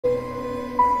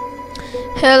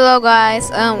Hello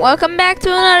guys, welcome back to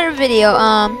another video.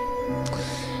 I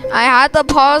had to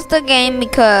pause the game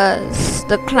because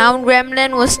the clown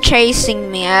gremlin was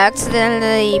chasing me. I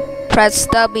accidentally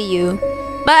pressed W.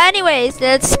 But anyways,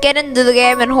 let's get into the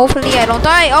game and hopefully I don't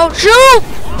die. Oh shoot!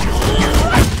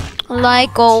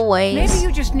 Like always. Maybe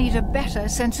you just need a better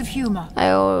sense of humor.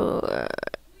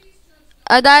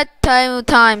 At that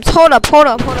times. Hold up.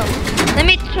 Let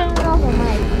me turn off the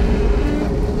mic.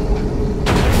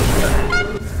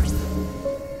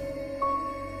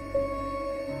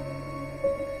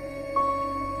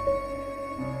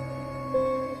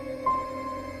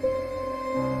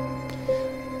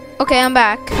 Okay, I'm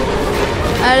back.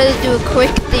 I had to do a quick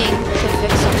thing to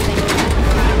fix something.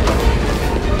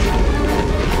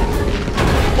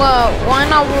 Well, why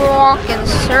not walk in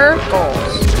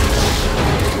circles?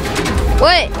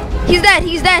 Wait, he's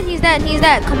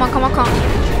dead. Come on.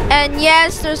 And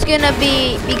yes, there's gonna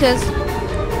be, because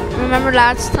remember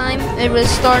last time, it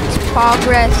restarts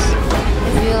progress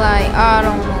if you like, I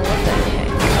don't know what the heck.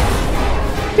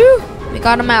 Whew, we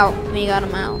got him out.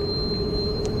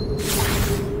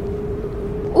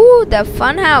 Ooh, the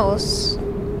fun house.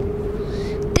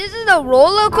 This is a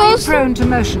roller Are you coaster? prone to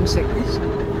motion sickness?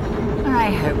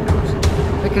 I hope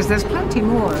not, because there's plenty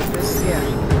more of this here.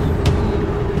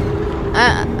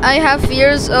 I have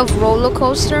fears of roller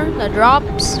coaster. The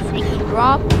drops, freaky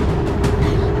drop.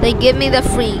 They give me the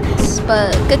freaks,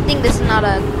 but good thing this is not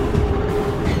a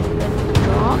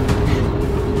drop.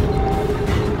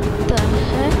 What the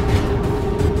heck?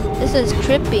 This is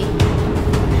trippy.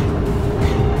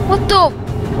 What the?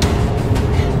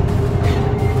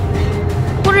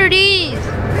 What are these?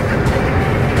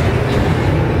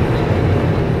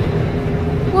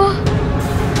 What?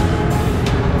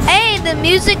 Hey, the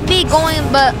music be going,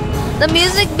 but the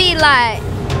music be like,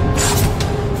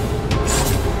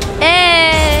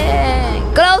 hey,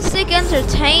 Glow Stick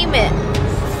Entertainment.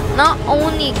 Not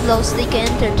only Glow Stick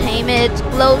Entertainment, it's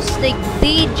Glow Stick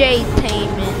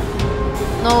DJ-tainment.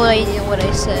 No idea what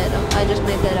I said. I just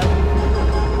made that up.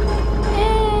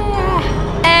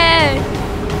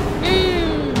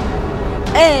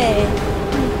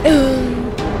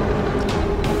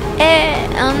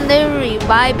 I'm the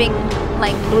reviving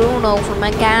like Bruno from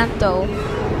Encanto.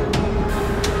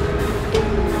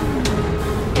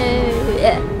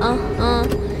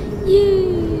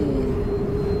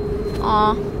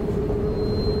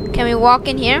 Can we walk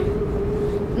in here?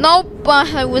 Nope.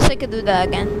 I wish I could do that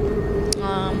again.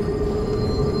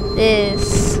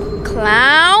 This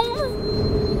clown.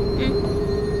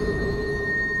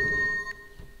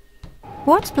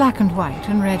 What's black and white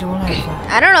and red all over?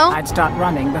 I don't know. I'd start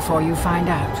running before you find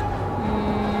out.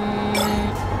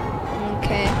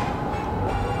 Okay.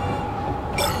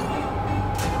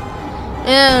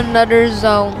 Another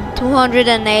zone.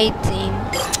 218.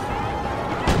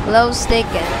 Glow stick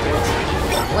enters.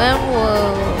 When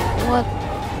will what?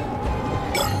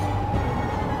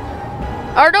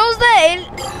 Are those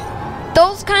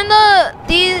those kind of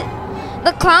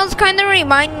the clowns kind of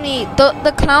remind me,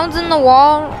 the clowns in the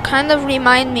wall kind of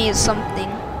remind me of something.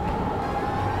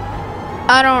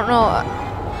 I don't know.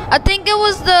 I think it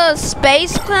was the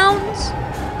space clowns.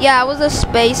 Yeah, it was the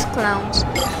space clowns.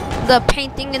 The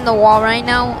painting in the wall right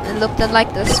now, it looked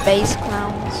like the space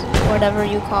clowns, whatever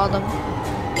you call them.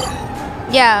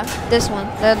 Yeah, this one.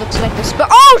 That looks like the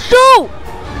oh shoot!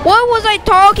 What was I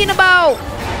talking about?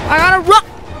 I gotta run.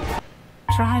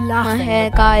 Try laughing. My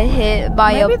head got hit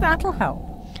by Maybe that'll help.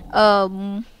 a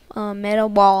metal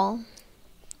ball.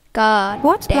 God.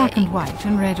 What's dang. black and white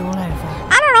and red all over?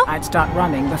 I don't know. I'd start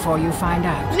running before you find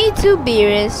out. Me too,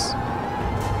 Beerus.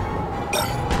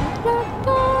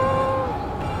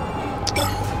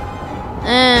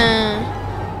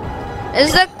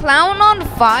 Is the clown on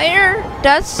fire?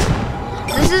 This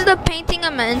is the painting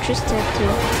I'm interested to.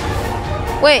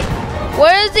 Wait,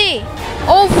 where is he?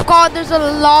 Oh God, there's a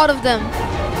lot of them.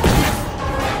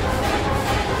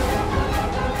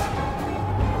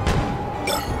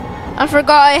 I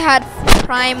forgot I had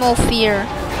primal fear.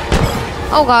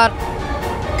 Oh God.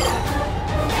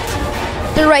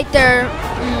 They're right there.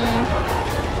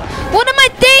 What am I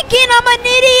thinking? I'm an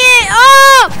idiot.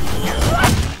 Oh!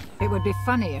 It would be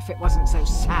funny if it wasn't so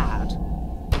sad.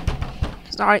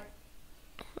 Sorry.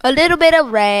 A little bit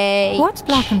of rage. What's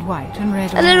black and white and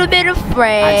red all A little over? bit of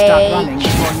rage. I'd start running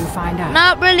before you find out.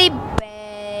 Not really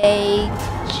rage.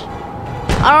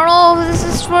 I don't know if this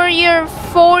is for your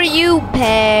For You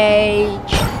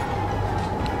page.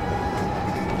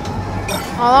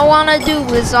 All I want to do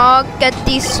is get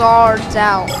these swords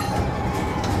out.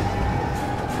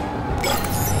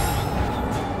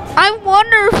 I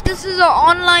wonder if this is an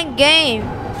online game.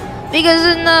 Because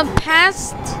in the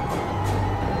past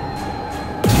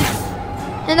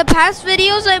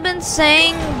videos I've been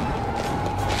saying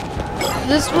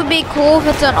this would be cool if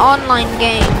it's an online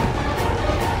game.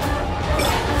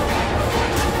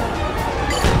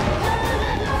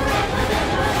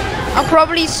 I'll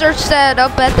probably search that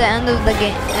up at the end of the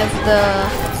game, of the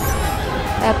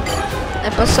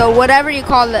episode, whatever you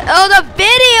call it. Oh, the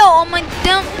video! Oh my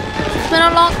damn! It's been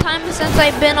a long time since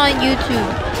I've been on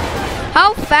YouTube.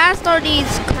 How fast are these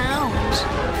clowns?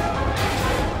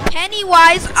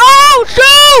 Pennywise! Oh,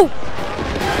 shoot!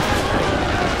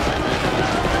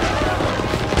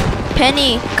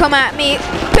 Penny, come at me.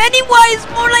 Pennywise,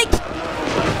 more like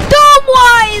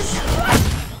Domewise!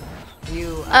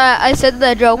 I said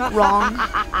the joke wrong.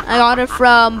 I got it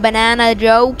from Banana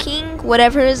Joe King,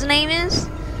 whatever his name is.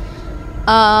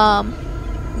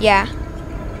 Yeah.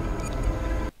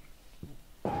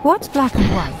 What's black and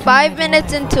white? 5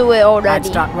 minutes into it already. I'd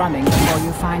start running before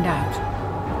you find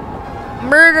out.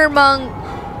 Murder monk.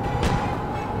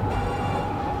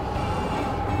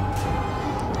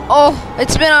 Oh,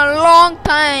 it's been a long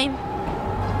time.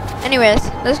 Anyways,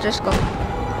 let's just go.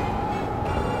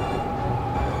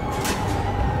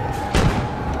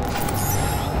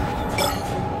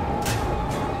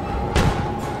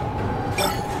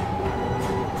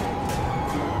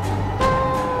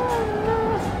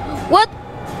 What?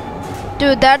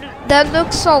 Dude, that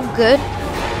looks so good.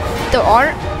 The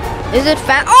art. Is it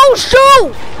fat? Oh,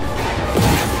 shoot!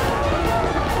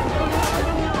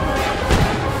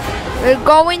 We're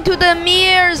going to the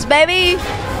mirrors, baby.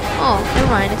 Oh, never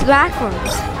mind. It's back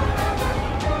rooms.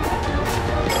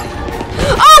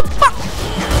 Oh, fuck!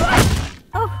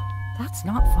 Oh, that's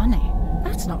not funny.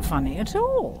 That's not funny at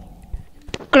all.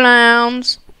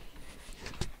 Clowns.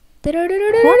 What's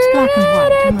black and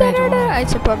white and red or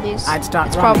orange? I'd probably I'd start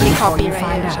it's running probably before you copyrighted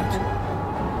find or out. something.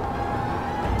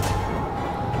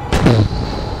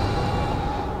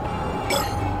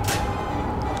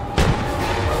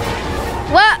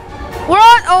 What?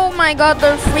 What? Oh my god,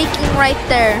 they're freaking right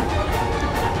there.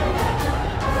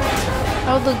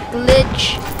 Oh, the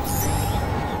glitch.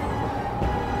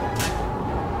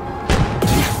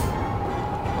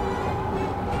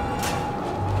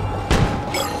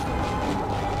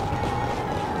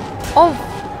 Oh,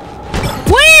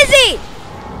 where is he?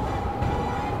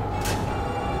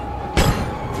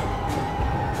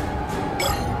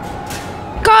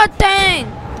 God dang!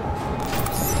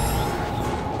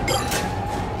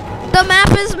 The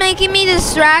map is making me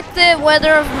distracted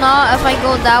whether or not if I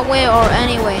go that way or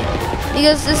anyway.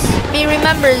 Because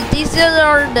remember, these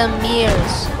are the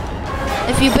mirrors.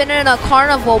 If you've been in a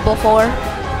carnival before.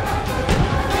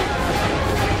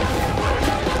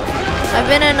 I've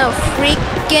been in a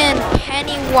freaking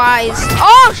Pennywise.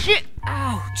 Oh shit!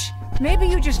 Ouch. Maybe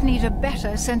you just need a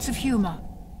better sense of humor.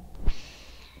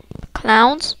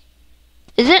 Clowns?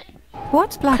 Is it?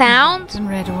 What's black Clowns? and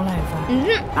white and red all over?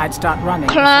 Mm-hmm. I'd start running.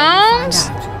 Clowns?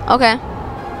 before you find out. Okay.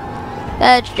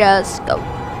 Let's just go.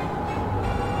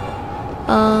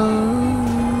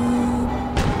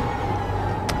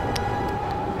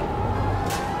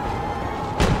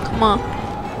 Come on.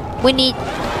 We need.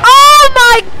 Oh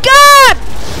my god!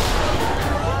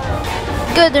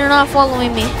 Good, they're not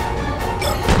following me.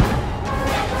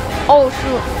 Oh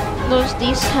shoot.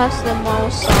 These has the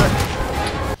most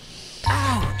art.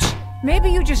 Ouch. Maybe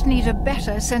you just need a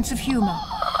better sense of humor.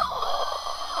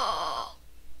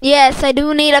 Yes, I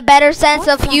do need a better sense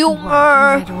of What's black and white humor.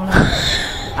 and red all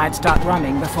over? I'd start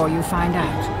running before you find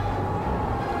out.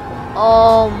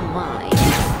 Oh my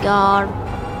god.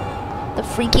 The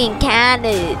freaking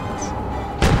cannons.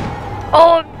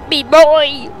 Oh, me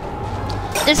boy.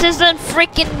 This isn't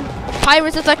freaking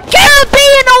Pirates of the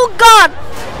Caribbean, oh god.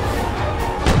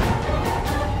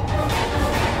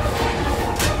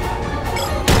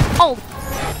 Oh.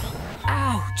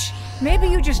 Ouch. Maybe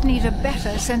you just need a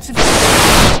better sense of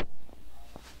humor.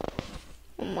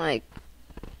 Oh my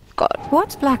god.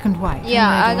 What's black and white? Yeah,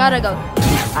 I gotta go.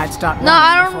 I'd start No, running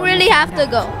I don't before really you have find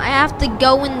to out. go. I have to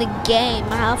go in the game.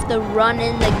 I have to run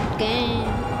in the game.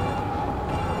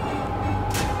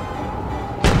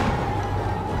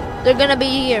 They're gonna be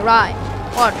here, right?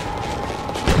 What?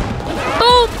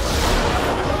 Boom!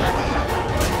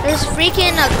 There's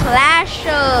freaking a clash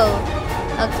of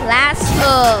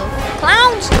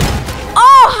clowns.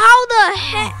 Oh, how the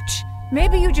heck? Ouch.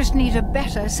 Maybe you just need a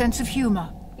better sense of humor.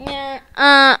 Yeah,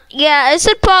 I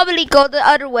should probably go the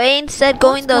other way instead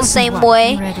going the What's black same and white way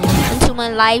and red all over? until my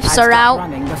lives I'd are start out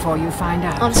running before you find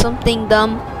out. on something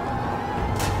dumb.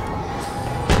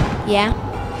 Yeah.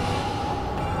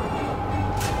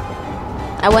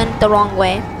 I went the wrong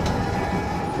way.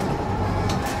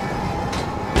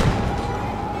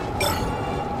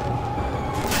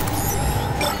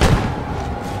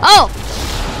 Oh!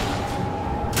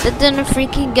 That didn't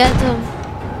freaking get him.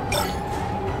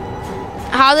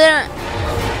 How did I...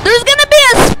 There's gonna be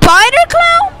a spider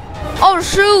clown? Oh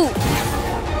shoot.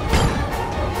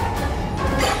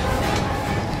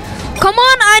 Come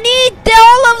on, I need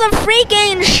all of the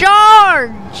freaking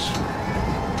shards.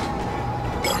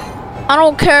 I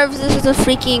don't care if this is a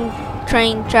freaking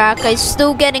train track. I'm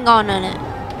still getting on it.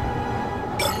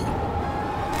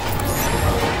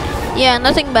 Yeah,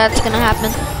 nothing bad's gonna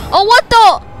happen. Oh, what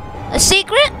the? A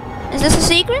secret? Is this a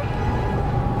secret?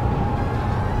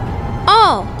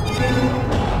 Oh.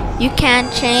 You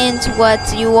can't change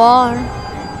what you are.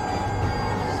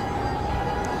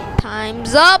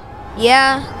 Time's up.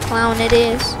 Yeah, clown it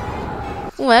is.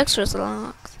 Ooh, extras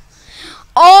locked.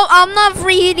 Oh, I'm not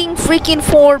reading freaking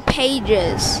 4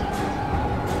 pages.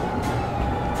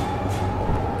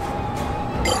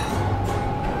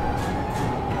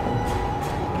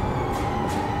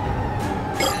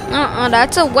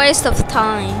 That's a waste of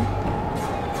time.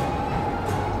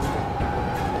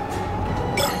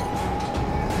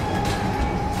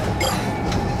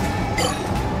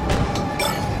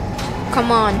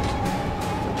 Come on.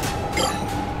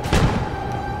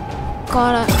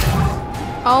 Gotta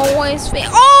always be.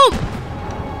 Oh!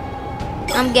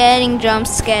 I'm getting jump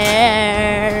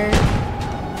scared.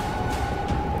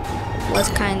 Was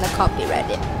kinda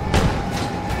copyrighted.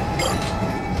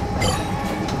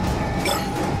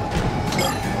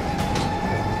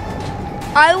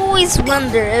 I always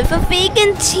wonder if a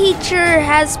vegan teacher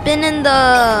has been in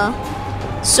the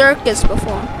circus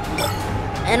before.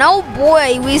 And oh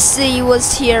boy, we see he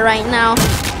was here right now.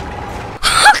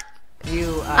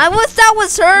 I wish that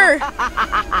was her.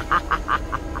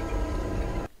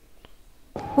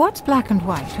 What's black and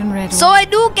white and red? So I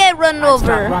do get run over.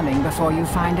 Start running before you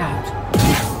find out.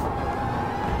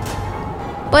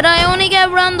 But I only get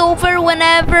run over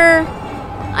whenever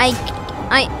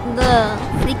the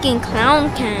freaking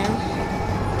clown can.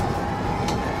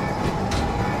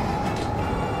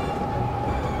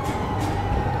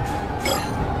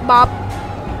 Bop.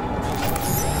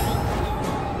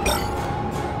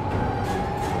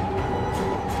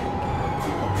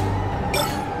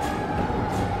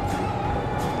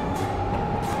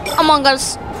 Among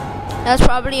Us. That's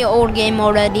probably an old game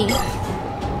already.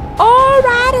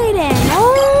 Alrighty then.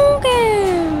 Okay.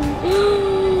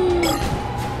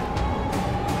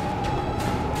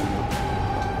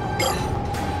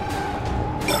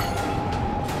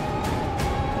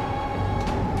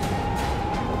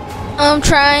 I'm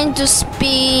trying to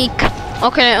speak.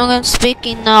 Okay, I'm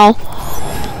speaking now.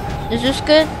 Is this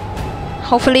good?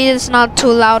 Hopefully it's not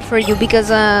too loud for you because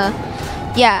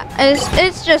yeah,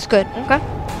 it's just good. Okay.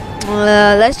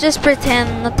 Let's just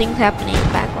pretend nothing's happening in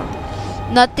the background.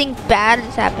 Nothing bad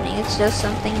is happening. It's just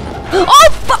something. Oh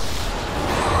fuck!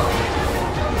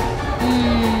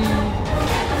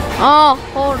 Oh,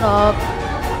 hold up.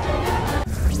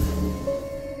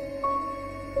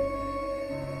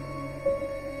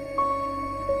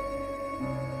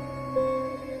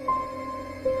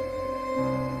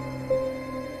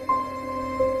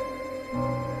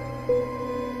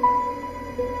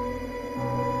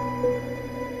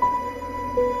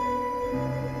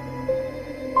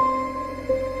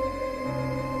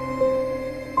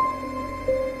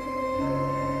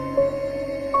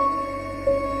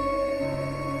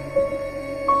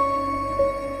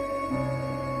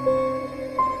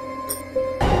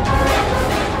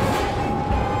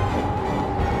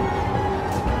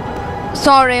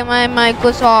 Sorry, my mic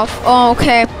was off. Oh,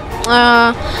 okay.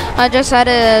 I just had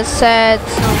to said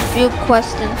some few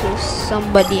questions to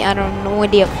somebody. I don't know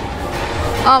idea.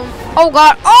 Oh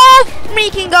god. Oh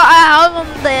freaking god! I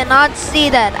did not see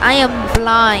that. I am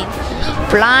blind.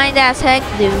 Blind as heck,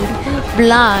 dude.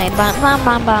 Blind. Blah, blah,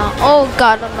 blah, blah. Oh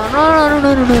god. No, no, no,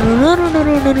 no, no, no, no, no,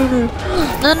 no, no, no,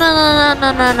 no, no, no, no,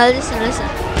 no, no, no. Listen, listen.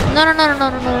 No, no, no, no,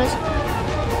 no, no, listen.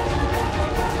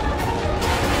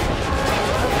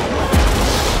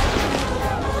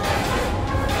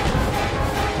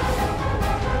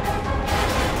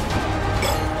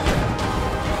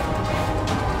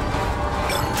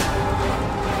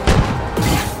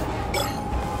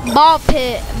 Ball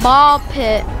pit, ball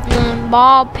pit,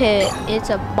 ball pit. It's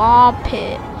a ball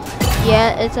pit.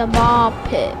 Yeah, it's a ball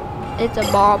pit. It's a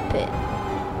ball pit.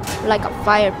 Like a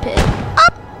fire pit.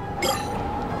 Up!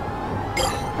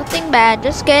 Nothing bad,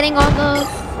 just getting all the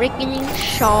freaking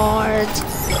shards.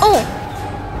 Oh!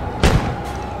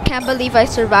 Can't believe I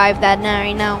survived that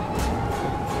right now.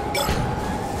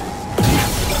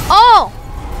 Oh!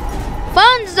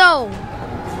 Fun zone!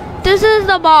 This is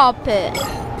the ball pit.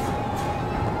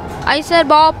 I said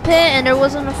ball pit and there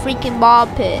wasn't a freaking ball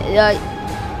pit. Like,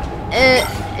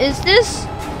 is this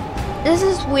this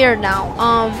is weird now.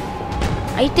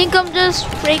 I think I'm just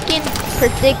freaking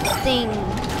predicting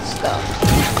stuff.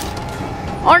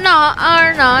 Or not,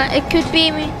 It could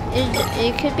be me.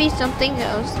 It could be something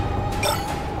else.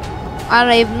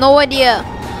 I have no idea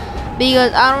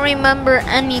because I don't remember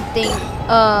anything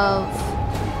of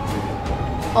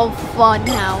Fun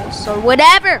House or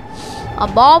whatever. A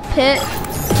ball pit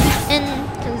in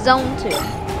Zone 2.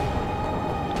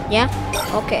 Yeah.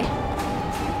 Okay.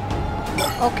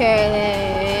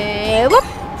 Okay. Whoop.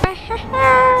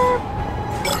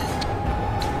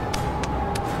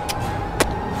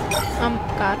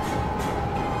 God.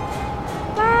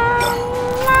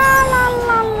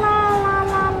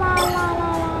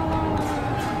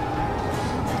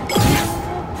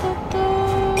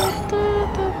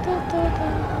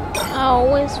 I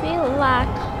always feel like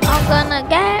I'm gonna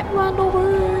get run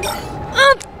over.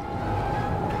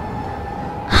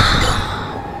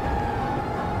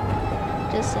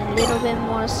 Just a little bit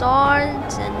more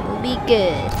swords and we'll be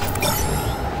good.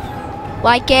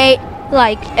 Like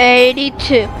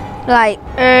 82. Like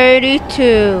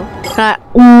 82. Like,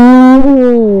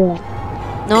 ooh.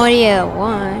 No idea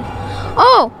why.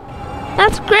 Oh,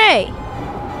 that's great.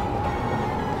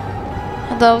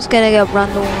 I thought I was gonna get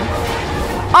run over.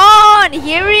 Oh, and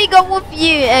here we go with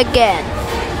you again.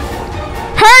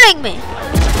 Hurting me.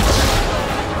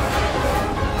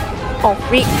 Oh,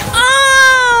 freak.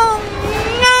 Oh,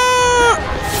 no.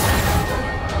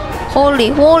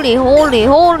 Holy.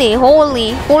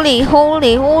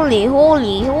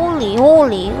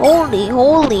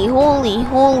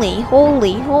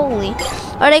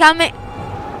 Are they coming?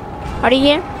 Are they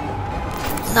here?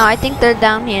 No, I think they're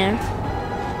down here.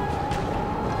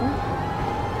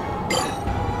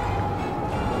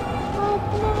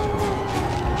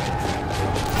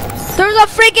 There's a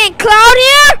freaking cloud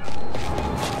here!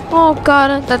 Oh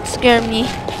god, that scared me.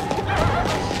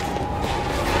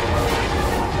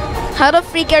 How the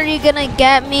freak are you gonna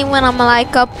get me when I'm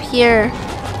like up here?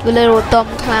 You little dumb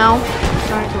clown.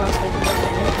 Sorry,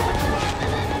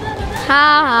 ha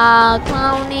ha,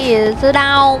 Clowny is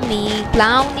around me.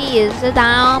 Clowny is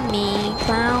around me.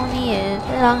 Clowny is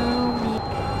around me.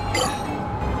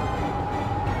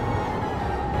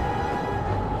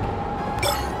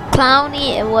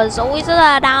 Clowny, it was always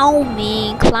around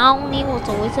me. Clowny was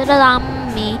always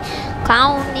around me.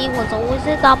 Clowny was always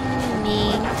around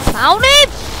me. Clowny!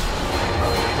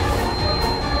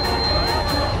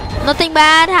 Nothing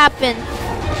bad happened.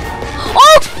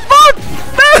 Oh fuck!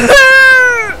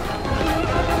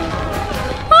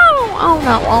 Oh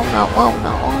no, oh no, oh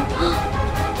no.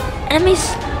 Enemy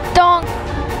stunk.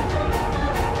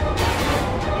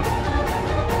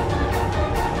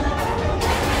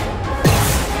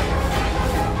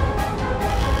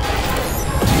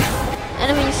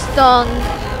 Enemy stung.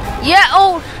 Yeah,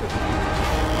 oh.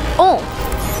 Oh.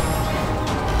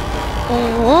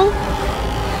 Oh.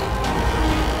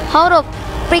 How the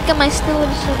freak am I still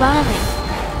surviving?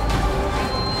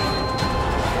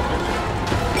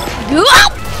 The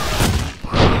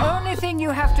only thing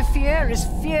you have to fear is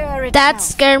fear itself. That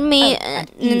scared me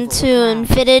into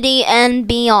infinity and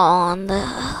beyond.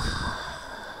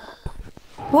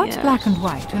 What's black and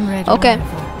white and red? Okay. And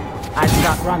I'd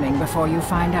start running before you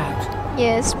find out.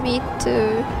 Yes, me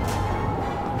too.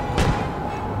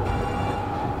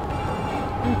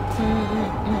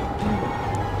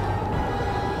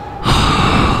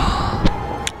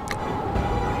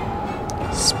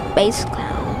 Space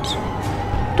clowns.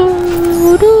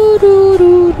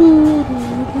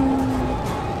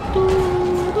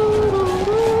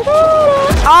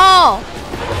 Oh!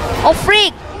 Oh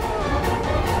freak!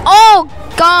 Oh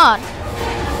god!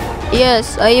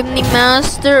 Yes, I am the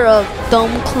master of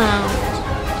dumb clowns.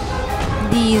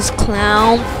 These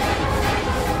clowns.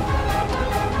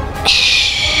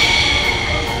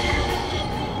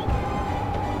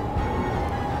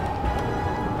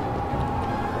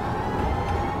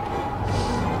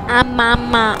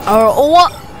 Mama or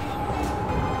what?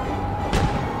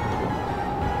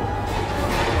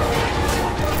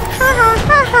 Ha ha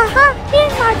ha ha ha!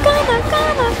 You're not gonna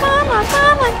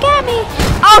get me!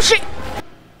 Oh shit!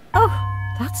 Oh,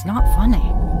 that's not funny.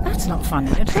 That's not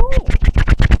funny at all.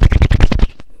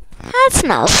 That's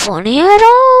not funny at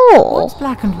all. What's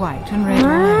black and white and red?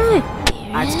 Right,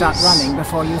 I'd start running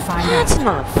before you find That's out.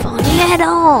 not funny at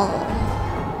all.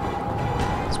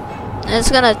 It's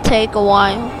gonna take a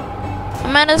while. I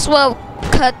might as well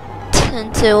cut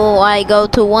until I go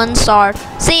to 1 star.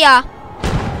 See ya!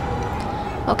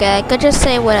 Okay, I could just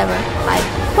say whatever. Like,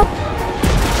 whoop.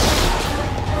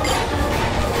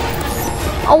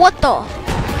 Oh, what the?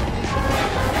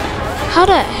 How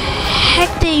the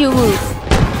heck did you move?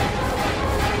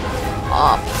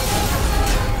 Oh,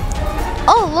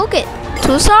 Oh, look it.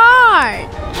 Too hard.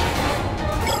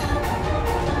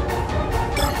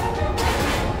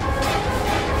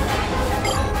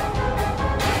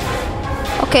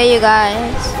 Okay, you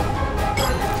guys.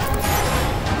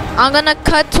 I'm gonna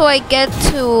cut till I get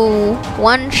to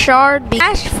 1 shard.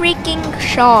 Ash freaking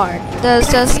shard.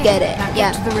 Let's just get it. Now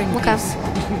Yeah. get to the ring, Okay. please.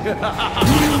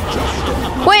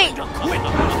 Wait.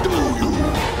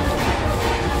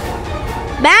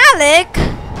 Malik?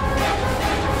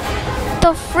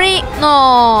 The freak?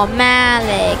 No,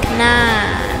 Malik.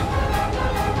 Nah.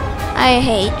 I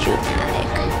hate you,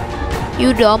 Malik.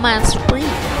 You dumbass freak.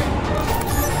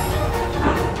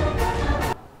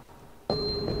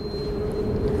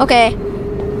 Okay.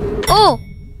 Oh!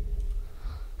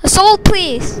 A soul,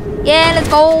 please. Yeah, let's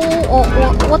go. Oh,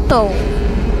 what the?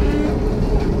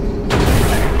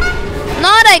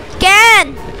 Not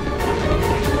again!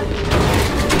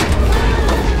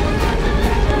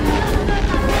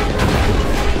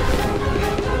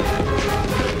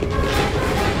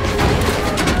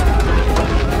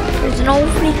 There's no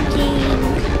freaking...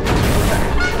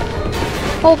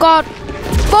 Oh god.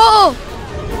 Oh!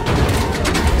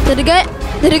 Did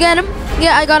I get him?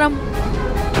 Yeah, I got him.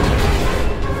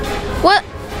 What?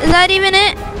 Is that even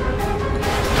it?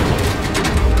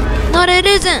 No, it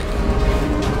isn't.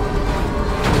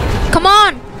 Come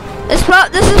on. This is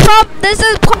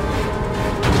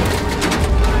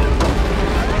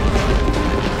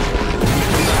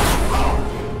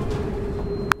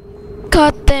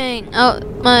God dang. Oh,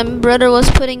 my brother was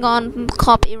putting on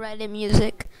copyrighted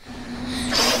music.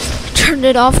 Turned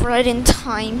it off right in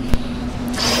time.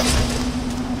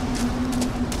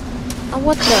 Oh,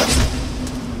 what the?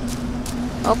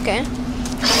 Okay.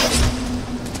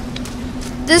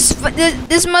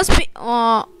 This must be.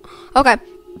 Oh, okay.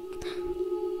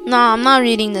 No, I'm not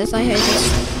reading this. I hate this.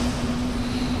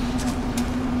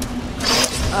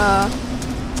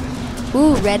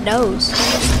 Ooh, red nose.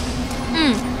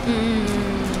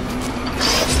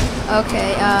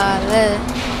 Okay.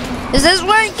 Is this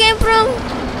where it came from?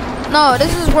 No,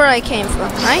 this is where I came from,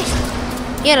 right?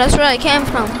 Yeah, that's where I came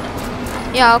from.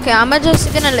 Yeah, okay, I'm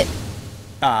just gonna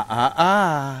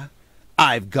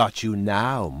I've got you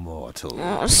now, mortal.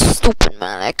 Oh, stupid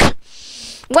Malik.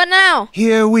 What now?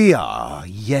 Here we are,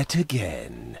 yet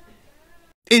again.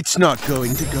 It's not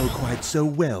going to go quite so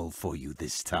well for you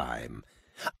this time.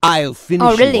 I'll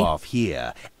finish really? you off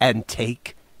here and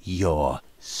take your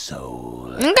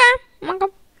soul. Okay.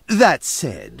 That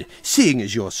said, seeing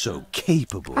as you're so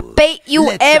capable, I bait you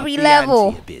let's every up the level.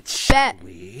 ante a bit, shall Bet.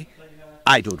 we?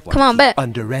 I don't want Come on, you bet.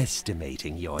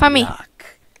 underestimating your Find me.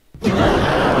 luck.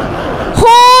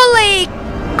 Holy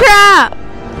crap!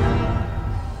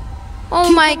 Oh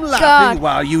Keep my 'em laughing god.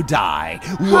 while you die,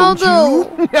 How won't you?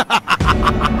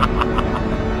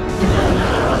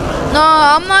 No,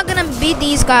 I'm not gonna beat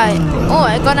these guys. Oh,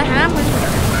 I got a hammer.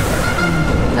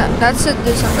 That should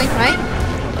do something, right?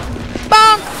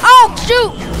 Bong! Oh,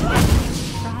 shoot!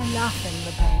 Try laughing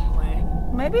the pain away.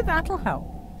 Maybe that'll help.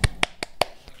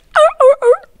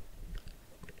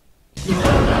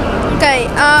 Okay,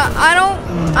 I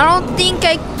don't think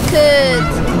I could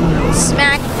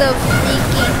smack the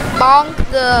freaking bonk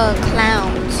the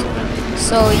clowns.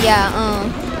 So yeah,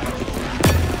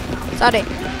 sorry.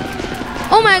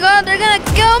 Oh my god, they're gonna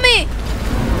kill me!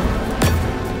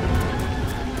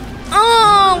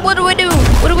 Oh, what do I do?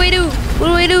 What do I do? What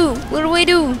do I do? What do I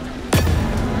do?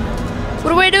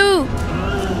 What do I do?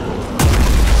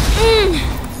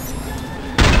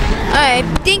 I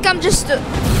think I'm just...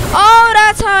 Oh,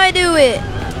 that's how I do it.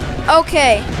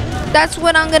 Okay, that's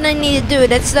what I'm gonna need to do.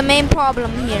 That's the main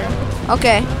problem here.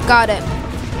 Okay, got it.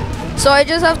 So I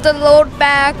just have to load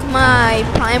back my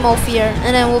primal fear,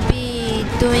 and then we'll be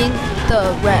doing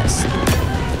the rest.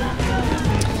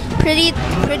 Pretty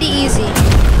easy.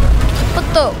 What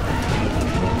the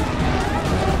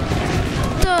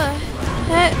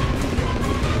heck?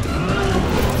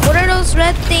 What are those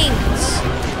red things?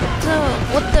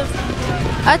 What the?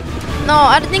 No,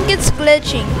 I think it's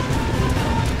glitching.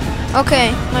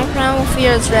 Okay, my primal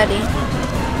fear is ready.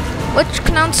 Which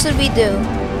clown should we do?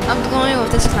 I'm going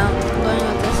with this clown. I'm going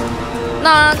with this.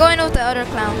 No, I'm going with the other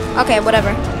clown. Okay,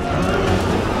 whatever.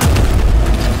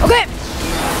 Okay.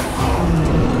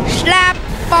 Slap,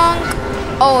 bonk.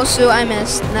 Oh, shoot, I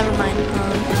missed. Never mind.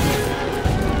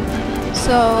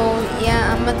 So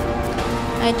yeah,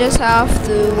 I just have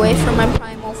to wait for my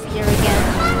primal fear again.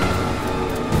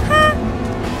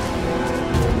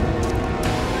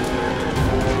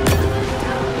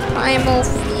 Primal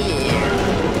fear.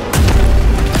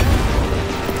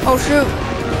 Oh shoot.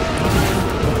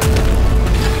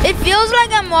 It feels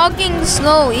like I'm walking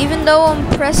slow even though I'm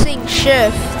pressing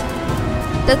shift.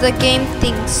 that the game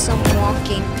thinks I'm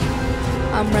walking.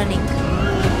 I'm running.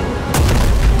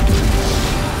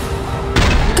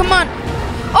 Come on.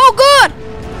 Oh, good.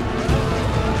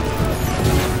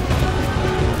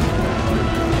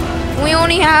 We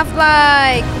only have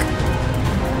like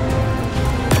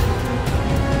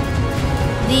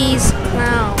these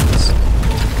clowns.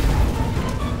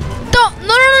 Don't.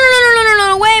 No, no, no, no, no, no,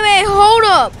 no. Wait, wait. Hold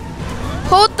up.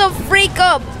 Hold the freak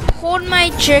up. Hold my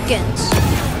chickens.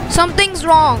 Something's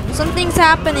wrong. Something's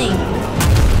happening.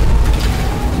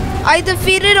 I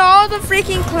defeated all the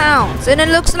freaking clowns and it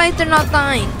looks like they're not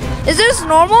dying. Is this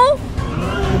normal?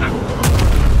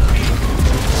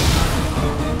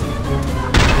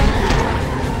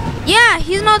 Yeah,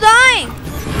 he's not dying.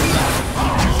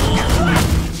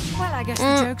 Well, I guess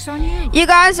the joke's on you. You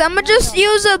guys, I'm gonna just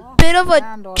use a bit of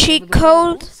a cheat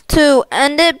code to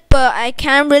end it, but I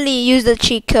can't really use the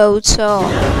cheat code, so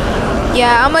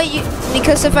yeah,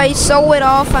 because if I sew it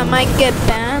off, I might get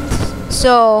banned.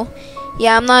 So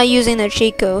yeah, I'm not using the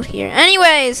cheat code here.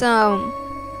 Anyways,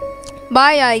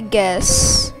 bye, I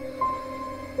guess.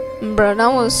 Bro,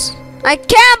 that was, I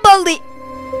can't believe.